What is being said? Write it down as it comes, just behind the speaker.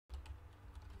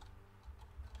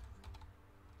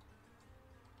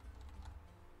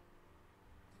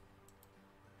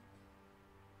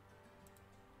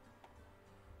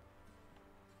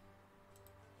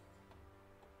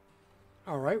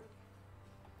Alright.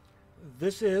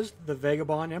 This is the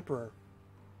Vagabond Emperor.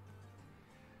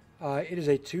 It is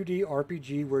a 2D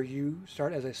RPG where you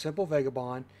start as a simple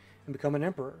vagabond and become an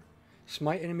emperor.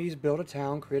 Smite enemies, build a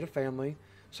town, create a family,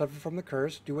 suffer from the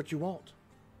curse, do what you want.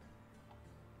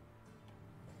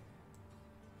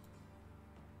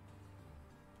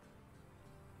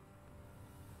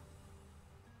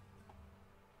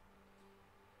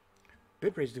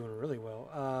 Bitrate's doing really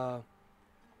well.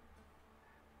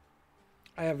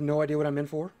 I have no idea what I'm in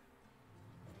for,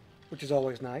 which is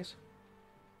always nice.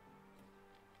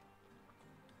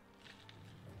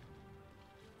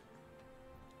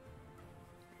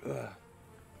 Ugh.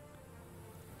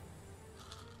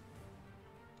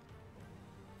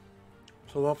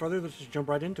 So without further, let's just jump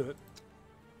right into it.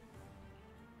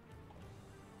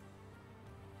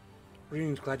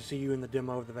 Greetings, glad to see you in the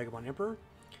demo of the Vagabond Emperor.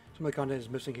 Some of the content is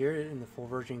missing here in the full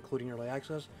version, including early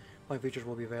access. Playing features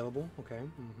will be available. Okay.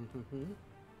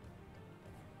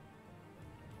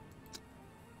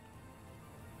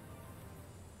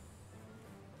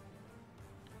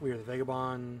 We are the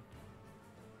Vagabond.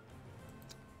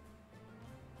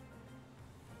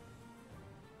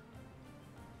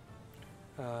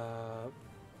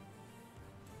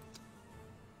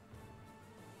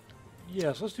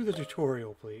 Yes, let's do the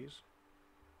tutorial, please.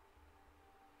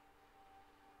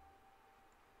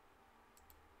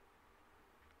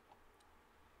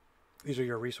 These are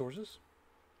your resources.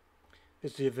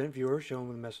 It's the event viewer showing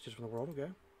with messages from the world,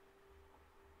 okay.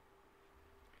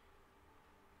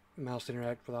 Mouse to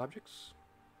interact with objects.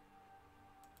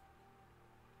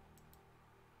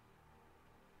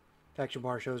 Action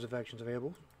bar shows if actions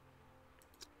available.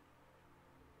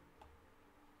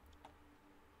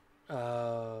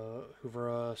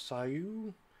 Hoover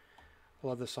Sayu. I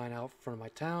love the sign out front of my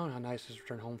town. How nice is to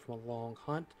return home from a long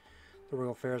hunt. The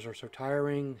royal fairs are so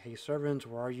tiring. Hey servants,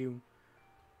 where are you?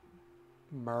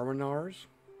 Marwanars.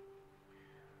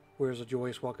 Where's a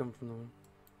joyous welcome from the...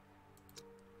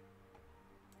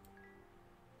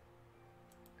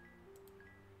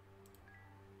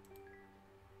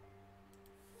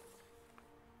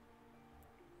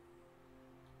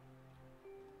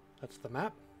 That's the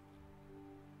map.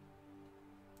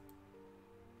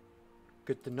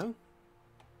 Good to know.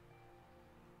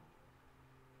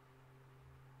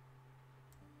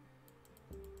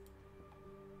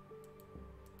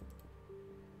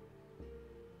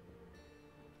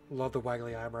 Love the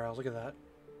waggly eyebrows. Look at that.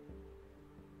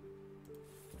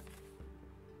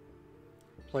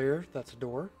 Player, that's a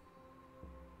door.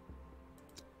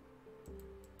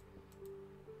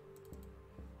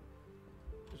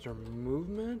 Is there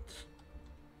movement?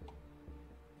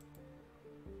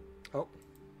 Oh,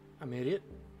 I'm an idiot.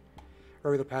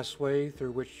 Or the passageway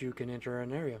through which you can enter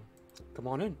an area. Come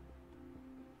on in.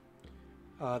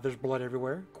 There's blood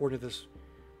everywhere, according to this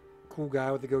cool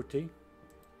guy with the goatee.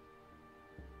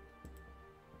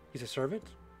 He's a servant.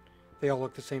 They all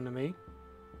look the same to me.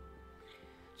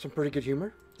 Some pretty good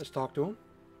humor. Let's talk to him.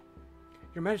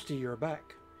 Your Majesty, you're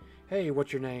back. Hey,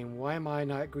 what's your name? Why am I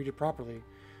not greeted properly?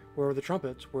 Where are the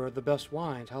trumpets? Where are the best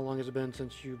wines? How long has it been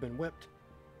since you've been whipped?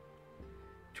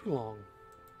 Too long.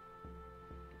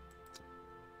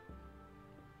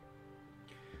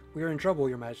 We are in trouble,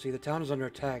 Your Majesty. The town is under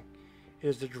attack. It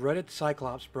is the dreaded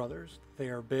Cyclops brothers. They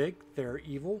are big, they are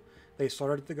evil, they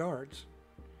slaughtered the guards.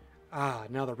 Ah,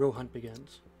 now the real hunt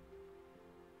begins.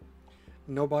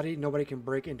 Nobody can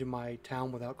break into my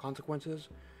town without consequences.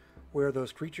 Where are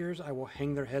those creatures? I will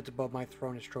hang their heads above my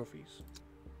throne as trophies.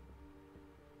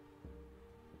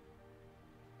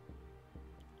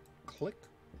 Click.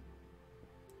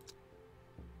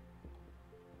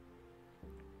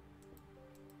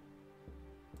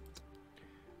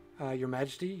 Your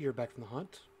Majesty, you're back from the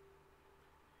hunt.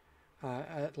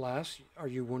 At last, are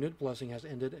you wounded? Blessing has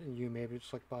ended, and you may be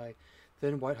selected by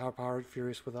then white high-powered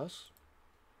furious with us.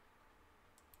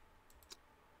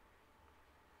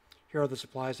 Here are the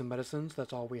supplies and medicines.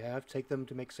 That's all we have. Take them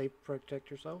to make safe, protect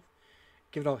yourself.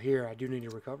 Give it all here. I do need to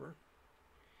recover.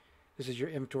 This is your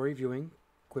inventory, viewing,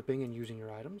 equipping, and using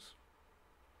your items.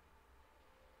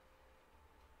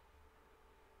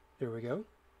 There we go.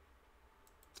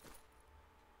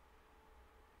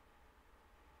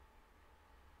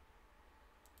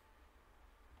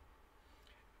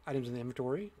 Items in the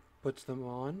inventory, puts them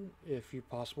on if you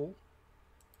possible.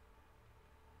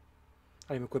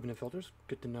 Item equipment and filters,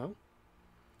 good to know.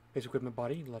 Basic equipment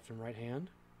body, left and right hand.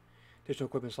 Additional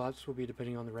equipment slots will be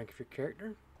depending on the rank of your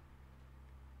character.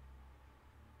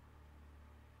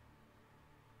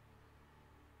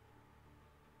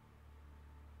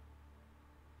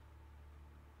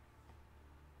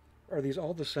 Are these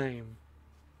all the same?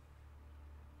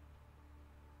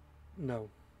 No.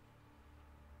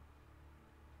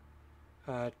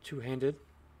 Two-handed.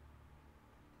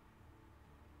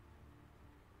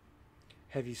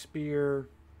 Heavy spear.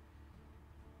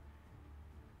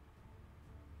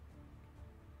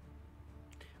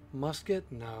 Musket?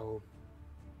 No.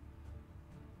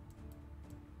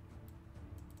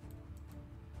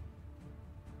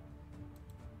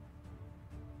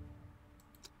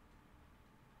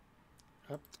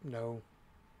 No.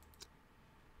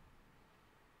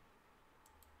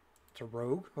 It's a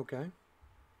rogue? Okay.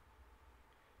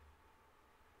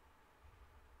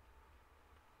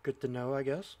 Good to know, I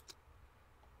guess.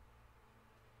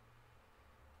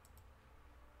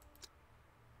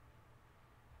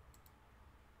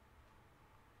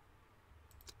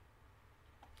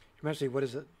 Your Majesty, what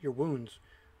is it? Your wounds.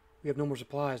 We have no more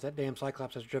supplies. That damn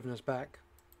Cyclops has driven us back.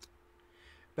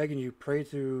 Begging you, pray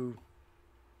to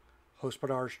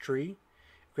Hospodar's tree.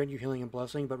 Grant you healing and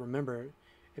blessing, but remember,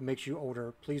 it makes you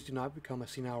older. Please do not become a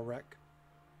senile wreck.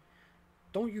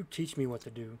 Don't you teach me what to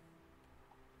do.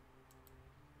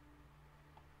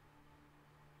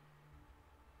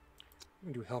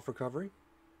 We can do health recovery.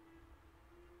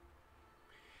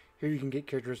 Here you can get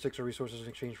characteristics or resources in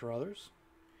exchange for others.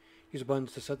 Use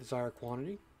buttons to set desired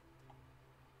quantity.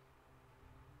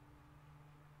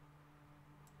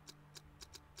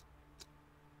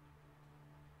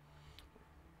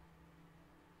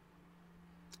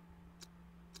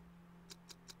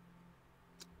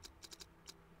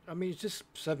 I mean, it's just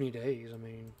 70 days. I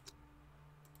mean,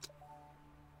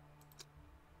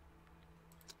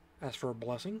 ask for a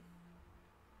blessing.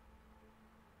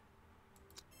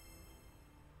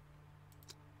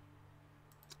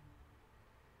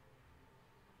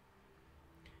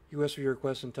 You ask for your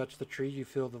request and touch the tree. You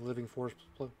feel the living force.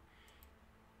 I'm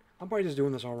probably just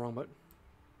doing this all wrong, but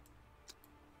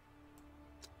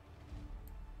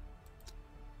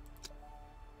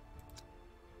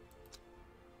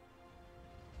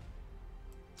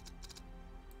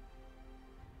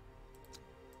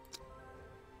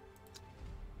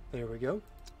there we go.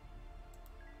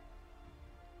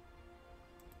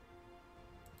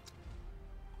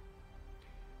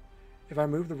 If I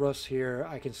move the rust here,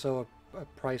 I can sell a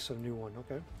price of new one.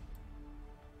 Okay.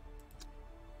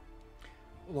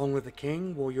 Along with the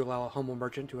king, will you allow a humble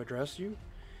merchant to address you?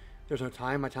 There's no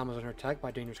time. My town is under attack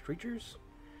by dangerous creatures.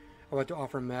 I would like to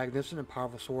offer a magnificent and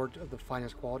powerful sword of the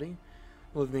finest quality.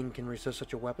 No living can resist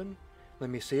such a weapon. Let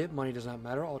me see it. Money does not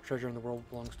matter. All treasure in the world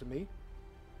belongs to me.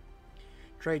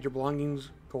 Trade your belongings,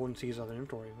 gold and seeds, other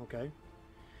inventory. Okay.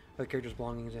 Other characters'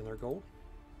 belongings and their gold.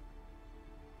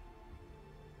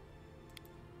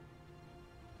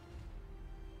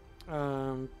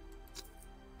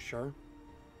 Sure.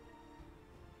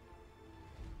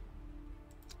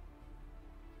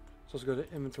 So let's go to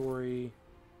inventory.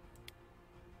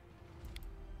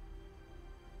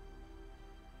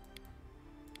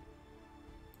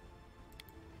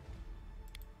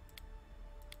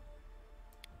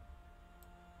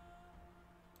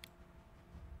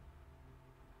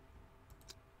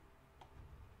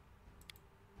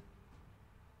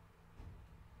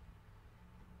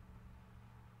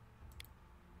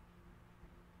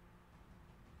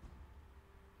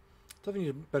 Definitely need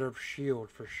a better shield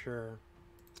for sure.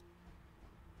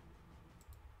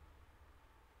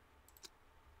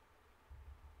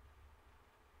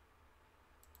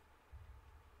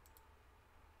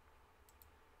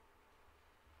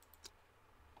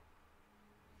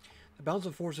 The balance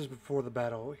of forces before the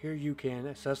battle. Here you can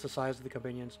assess the size of the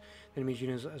companions, enemies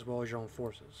units, as well as your own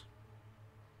forces.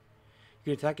 You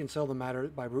can attack and sell the matter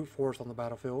by brute force on the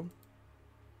battlefield.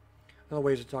 Another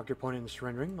way is to talk your opponent into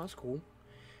surrendering. That's cool.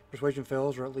 Persuasion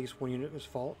fails, or at least one unit is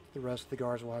fought. The rest of the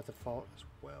guards will have to fight as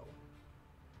well.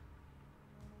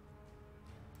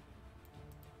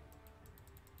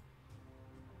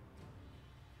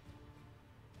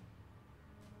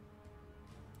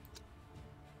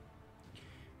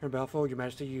 In battlefield, your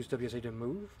Majesty use WSA to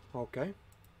move. Okay.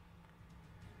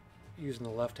 Using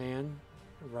the left hand,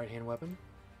 right hand weapon.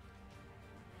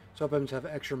 So weapons have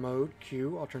extra mode,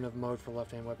 Q, alternative mode for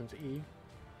left hand weapons, E.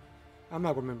 I'm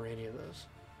not remembering any of this.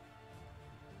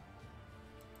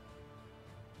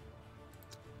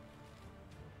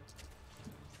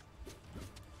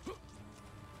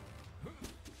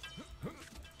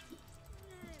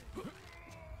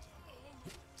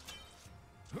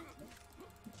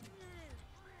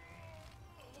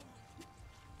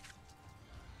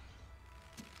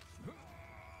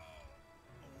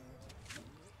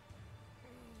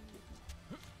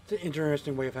 It's an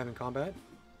interesting way of having combat.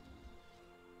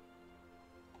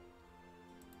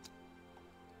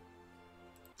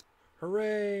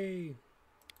 Hooray! We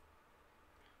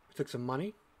took some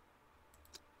money.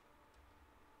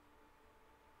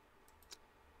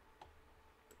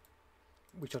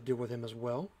 We shall deal with him as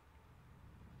well.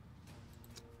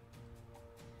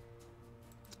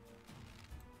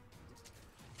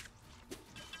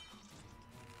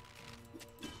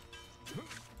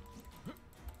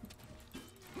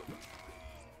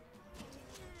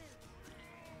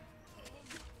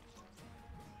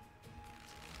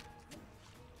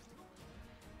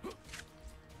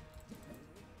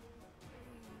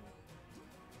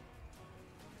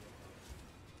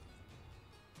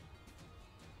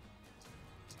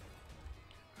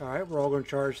 Alright, we're all going to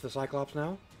charge the Cyclops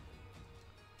now.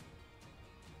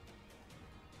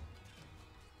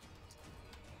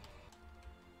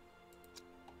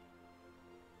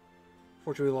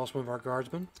 Fortunately, we lost one of our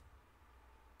guardsmen.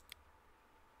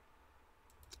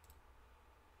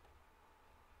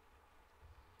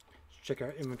 Let's check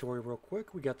our inventory real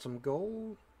quick. We got some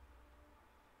gold.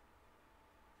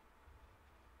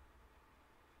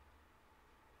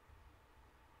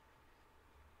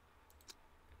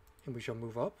 And we shall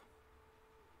move up.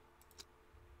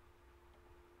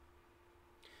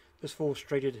 This fool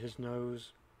straightened his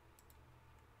nose.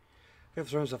 If the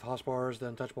servants of Hospars, the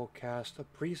untouchable, cast a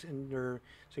priest in their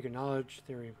secret knowledge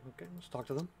theory. Okay, let's talk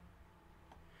to them.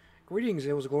 Greetings,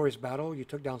 it was a glorious battle. You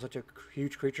took down such a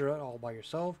huge creature all by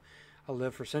yourself. I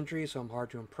lived for centuries, so I'm hard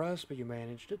to impress, but you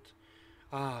managed it.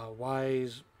 Ah,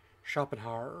 wise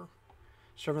Schopenhauer,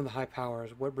 servant of the high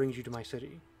powers, what brings you to my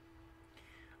city?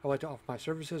 I like to offer my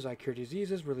services. I cure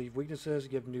diseases, relieve weaknesses,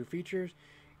 give new features.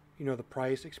 You know the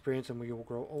price, experience, and we will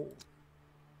grow old.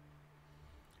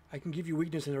 I can give you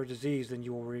weakness and or disease, then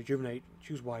you will rejuvenate.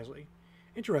 Choose wisely.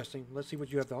 Interesting. Let's see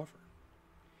what you have to offer.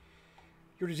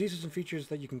 Your diseases and features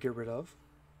that you can get rid of.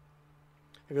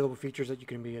 Available features that you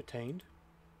can be attained.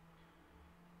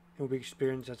 And will be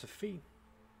experienced as a fee.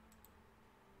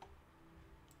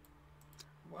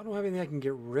 Well, I don't have anything I can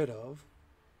get rid of.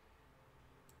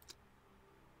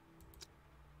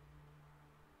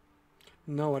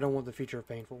 No, I don't want the feature of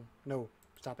painful. No,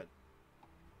 stop it.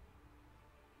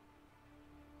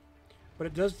 But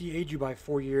it does de-age you by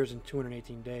 4 years and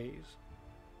 218 days.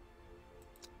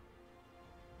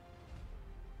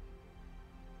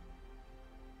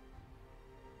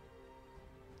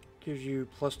 Gives you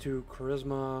 +2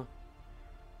 charisma,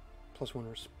 +1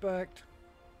 respect.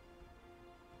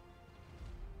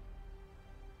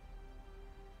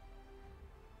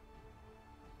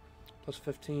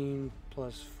 +15,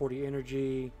 +40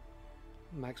 energy,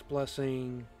 max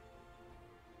blessing.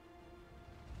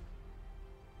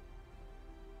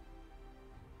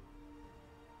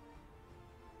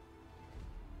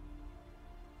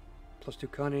 +2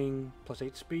 cunning,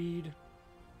 +8 speed.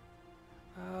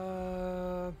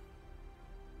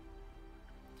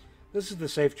 This is the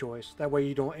safe choice. That way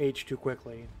you don't age too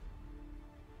quickly.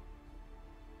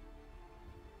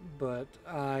 But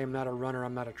I am not a runner,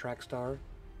 I'm not a track star.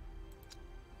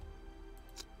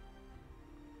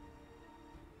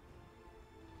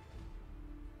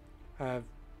 I have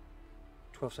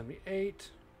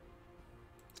 1278.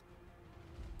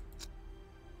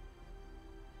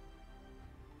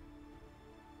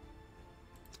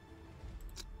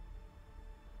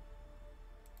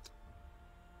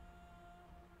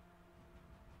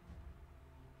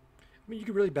 I mean, you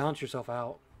could really balance yourself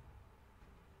out.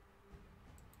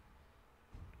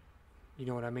 You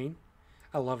know what I mean?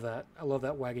 I love that. I love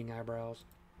that wagging eyebrows.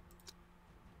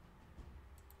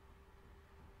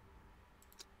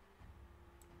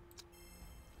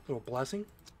 Little blessing.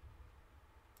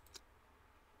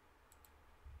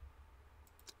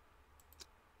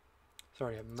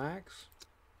 Sorry, at max.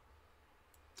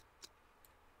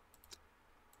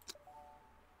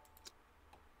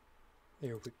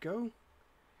 There we go.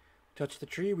 Touch the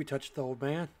tree, we touched the old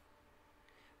man.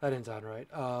 That didn't sound right.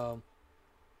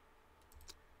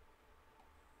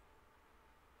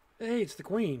 Hey, it's the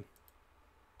queen.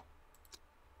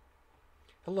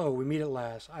 Hello, we meet at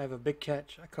last. I have a big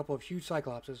catch, a couple of huge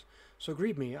cyclopses, so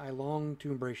greet me. I long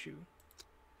to embrace you.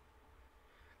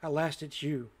 At last it's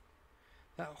you.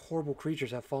 That horrible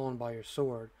creatures have fallen by your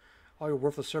sword. All your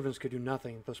worthless servants could do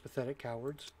nothing, those pathetic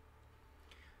cowards.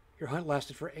 Your hunt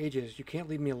lasted for ages. You can't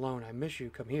leave me alone. I miss you.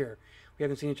 Come here. We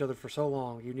haven't seen each other for so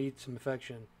long. You need some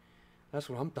affection. That's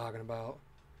what I'm talking about.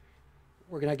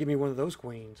 Where can I give me one of those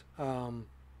queens? Oh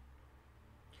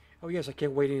yes, I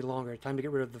can't wait any longer. Time to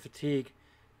get rid of the fatigue.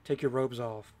 Take your robes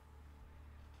off.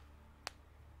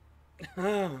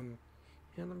 And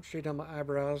I'm straight down my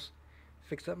eyebrows.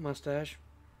 Fix that mustache.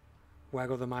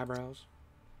 Waggle them eyebrows.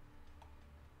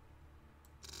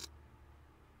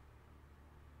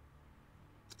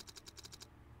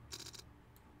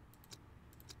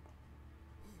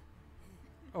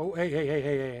 Oh,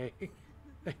 hey.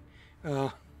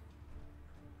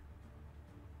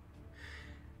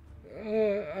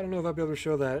 if I'll be able to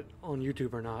show that on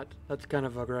YouTube or not. That's kind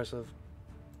of aggressive.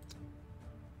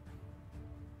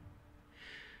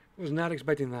 Was not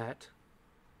expecting that.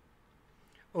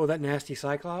 Oh, that nasty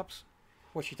Cyclops?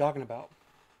 What's she talking about?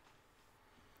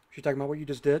 She talking about what you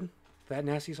just did? That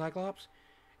nasty Cyclops?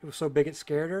 It was so big it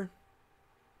scared her?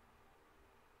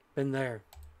 Been there.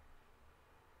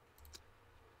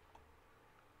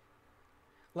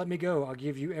 Let me go. I'll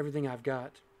give you everything I've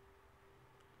got.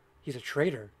 He's a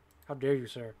traitor. How dare you,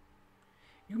 sir?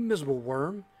 You miserable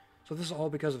worm. So this is all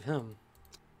because of him.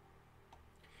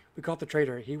 We caught the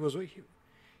traitor.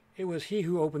 It was he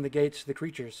who opened the gates to the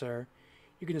creatures, sir.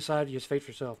 You can decide his fate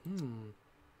for yourself.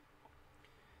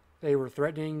 They were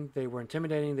threatening. They were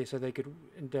intimidating. They said they could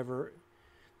endeavor.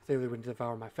 They would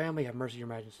devour my family. Have mercy, your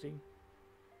majesty.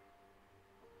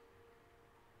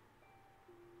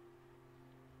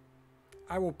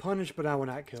 I will punish, but I will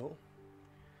not kill.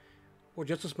 Well,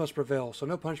 justice must prevail, so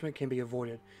no punishment can be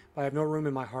avoided. But I have no room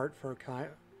in my heart for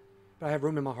But I have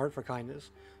room in my heart for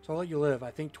kindness. So I'll let you live.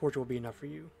 I think torture will be enough for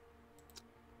you.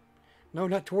 No,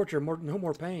 not torture. No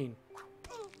more pain.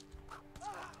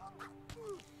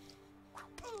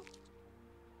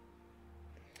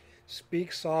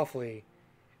 Speak softly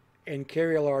and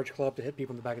carry a large club to hit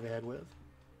people in the back of the head with.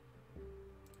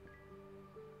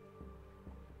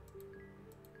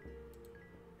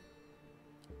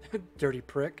 Dirty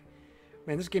prick.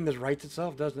 Man, this game just writes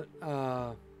itself, doesn't it?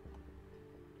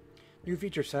 New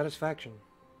feature, satisfaction.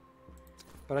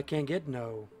 But I can't get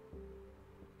no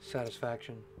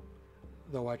satisfaction.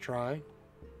 Though I try.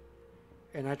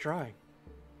 And I try.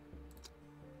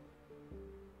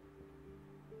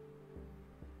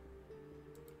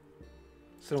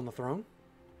 Sit on the throne?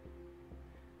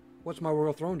 What's my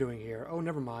royal throne doing here? Oh,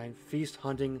 never mind. Feast,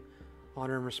 hunting,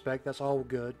 honor, and respect. That's all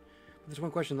good. But there's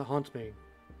one question that haunts me.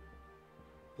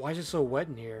 Why is it so wet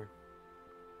in here?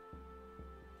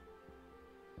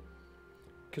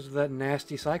 Because of that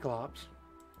nasty Cyclops.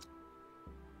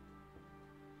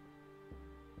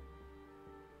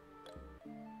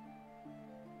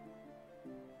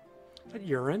 Is that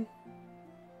urine?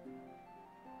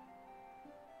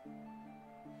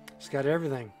 It's got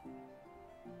everything.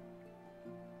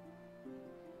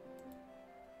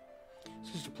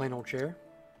 It's just a plain old chair.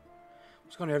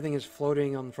 What's going on? Everything is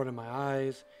floating on the front of my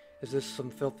eyes. Is this some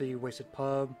filthy, wasted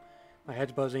pub? My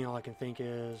head's buzzing. All I can think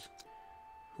is,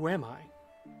 who am I?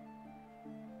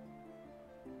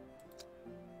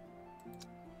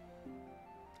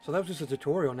 So that was just a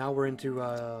tutorial. Now we're into,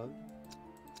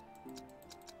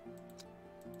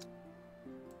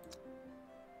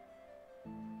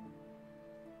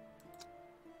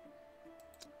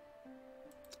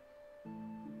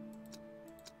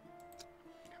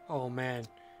 oh man.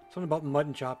 Something about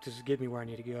mutton chops just get me where I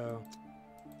need to go.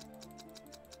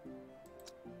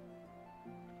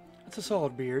 That's a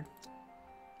solid beard.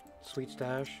 Sweet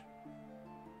stash.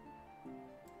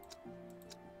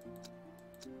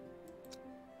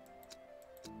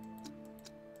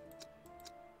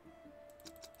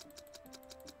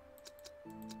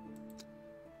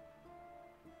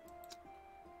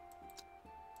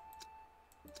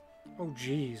 Oh,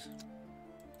 jeez.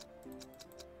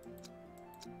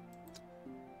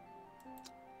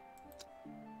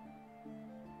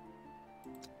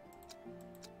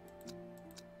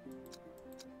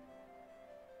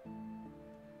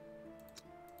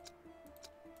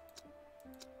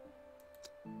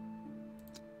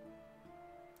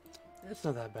 It's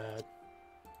not that bad.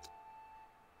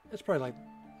 It's probably like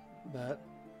that.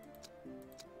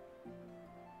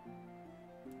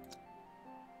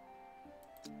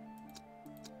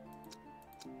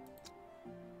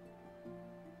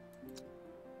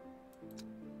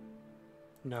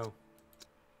 No.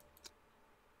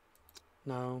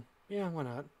 No. Yeah, why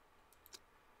not?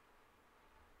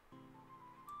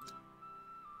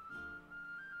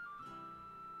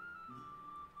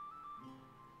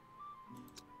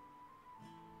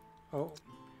 Oh,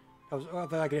 I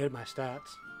thought I could hit my stats.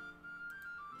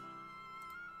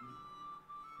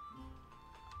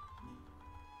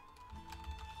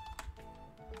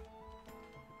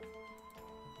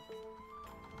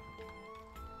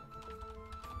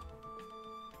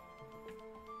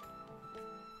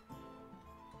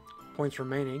 Points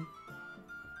remaining.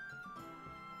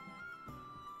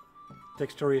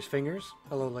 Dexterous fingers.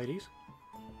 Hello, ladies.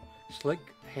 Slick,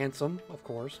 handsome, of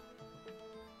course.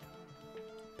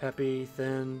 Peppy,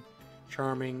 thin,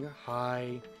 charming,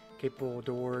 high, capable,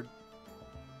 adored.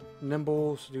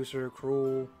 Nimble, seducer,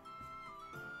 cruel.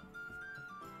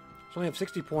 So I only have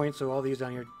 60 points, so all these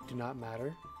down here do not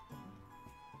matter.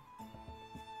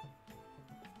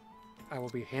 I will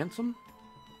be handsome.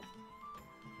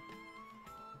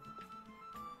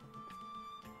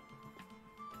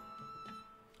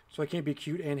 So I can't be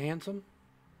cute and handsome?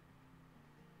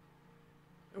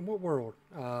 In what world?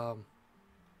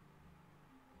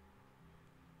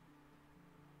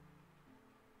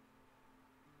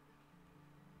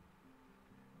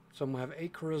 So I'm going to have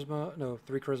 8 charisma. No,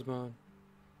 3 charisma.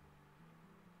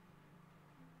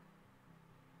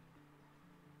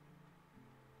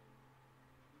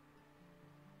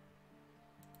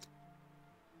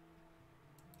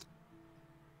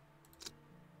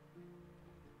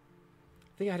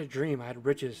 I think I had a dream. I had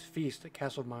riches, feast, a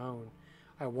castle of my own.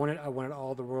 I wanted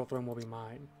all the royal throne will be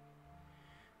mine.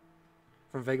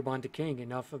 From vagabond to king,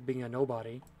 enough of being a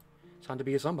nobody. It's time to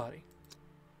be a somebody.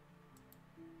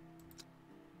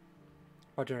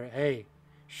 Bartender, hey,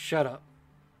 shut up.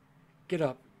 Get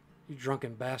up, you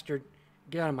drunken bastard.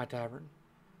 Get out of my tavern.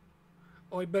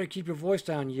 Oh, you better keep your voice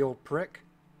down, you old prick.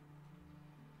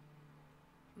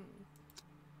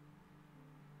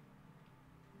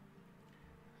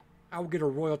 I will get a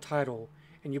royal title,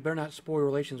 and you better not spoil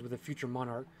relations with the future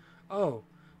monarch. Oh,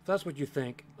 if that's what you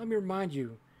think, let me remind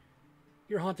you.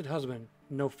 Your haunted husband,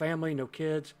 no family, no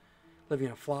kids, living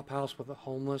in a flop house with the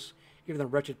homeless. Even the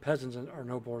wretched peasants are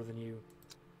no more than you.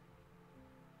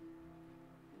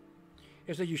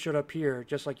 It's that you showed up here,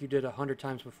 just like you did 100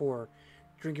 times before,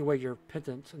 drinking away your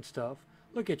pittance and stuff.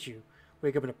 Look at you,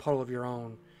 wake up in a puddle of your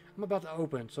own. I'm about to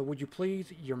open, so would you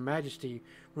please, your majesty,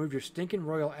 remove your stinking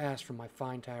royal ass from my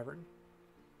fine tavern.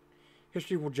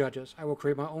 History will judge us. I will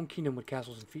create my own kingdom with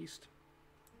castles and feast.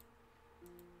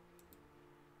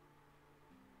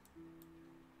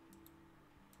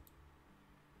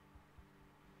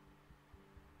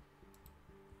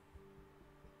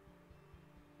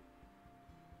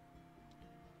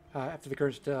 After the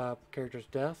current character's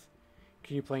death,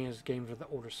 continue playing as games with the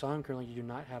older son. Currently, you do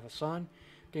not have a son.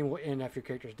 Game will end after your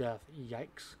character's death.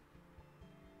 Yikes.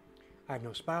 I have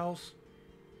no spouse.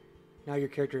 Now your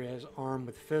character is armed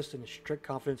with fists and strict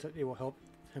confidence that it will help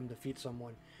him defeat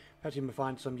someone. Perhaps you may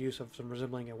find some use of some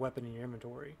resembling a weapon in your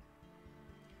inventory.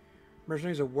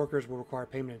 Mercenaries and workers will require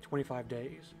payment in 25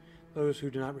 days. Those who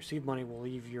do not receive money will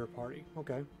leave your party.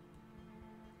 Okay.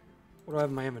 What do I have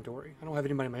in my inventory? I don't have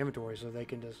anybody in my inventory, so they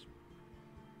can just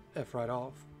F right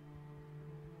off.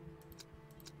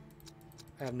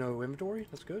 I have no inventory.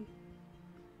 That's good.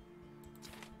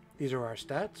 These are our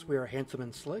stats. We are handsome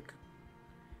and slick,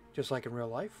 just like in real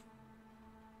life.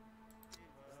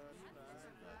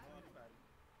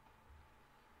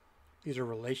 These are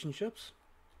relationships.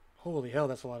 Holy hell,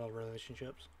 that's a lot of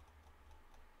relationships.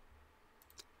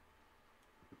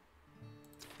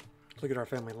 Let's look at our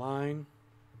family line.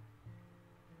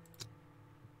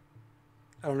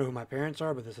 I don't know who my parents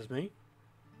are, but this is me.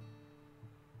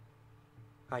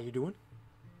 How you doing?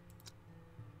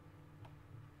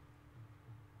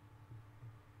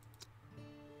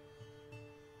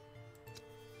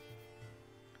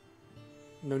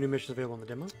 No new missions available in the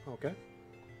demo. Okay.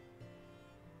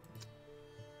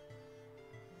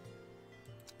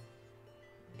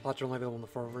 Plots are only available in the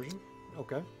 4 version.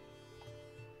 Okay.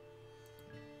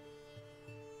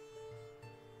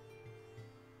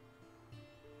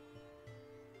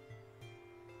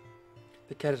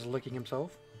 The cat is licking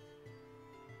himself.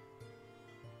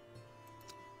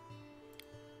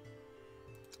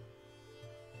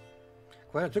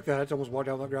 Glad I took that. It's almost walked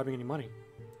out without grabbing any money.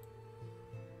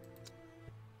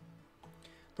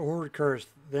 The horde curse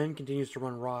then continues to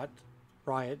run riot,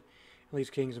 and leaves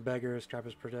kings and beggars,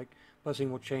 trappers predict. Blessing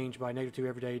will change by -2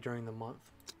 every day during the month.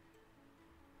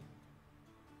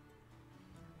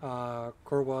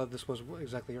 Korwa, this was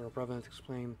exactly our province.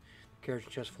 Explain carriage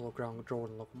and chest full of ground gold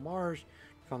and local Mars.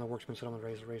 Found the worksman settlement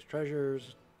raised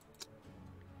treasures.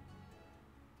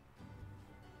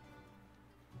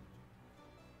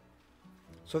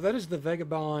 So that is the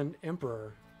Vagabond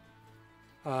Emperor.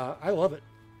 I love it.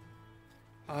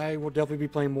 I will definitely be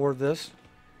playing more of this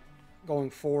going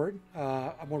forward.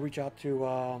 I'm going to reach out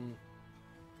to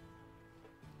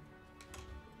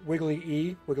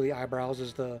Wiggly Eyebrows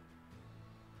is the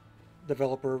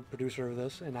developer, producer of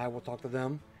this, and I will talk to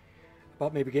them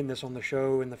about maybe getting this on the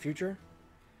show in the future.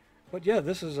 But yeah,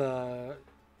 this is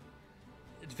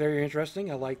it's very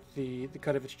interesting. I like the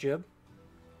cut of its jib.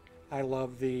 I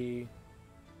love the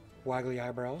waggly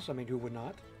eyebrows. I mean, who would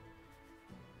not?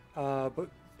 But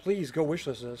please go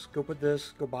wishlist this. Go put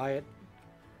this. Go buy it.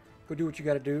 Go do what you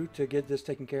got to do to get this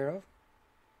taken care of.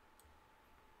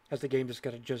 As the game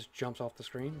just jumps off the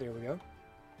screen. There we go.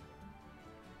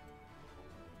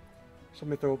 So let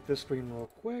me throw up this screen real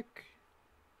quick.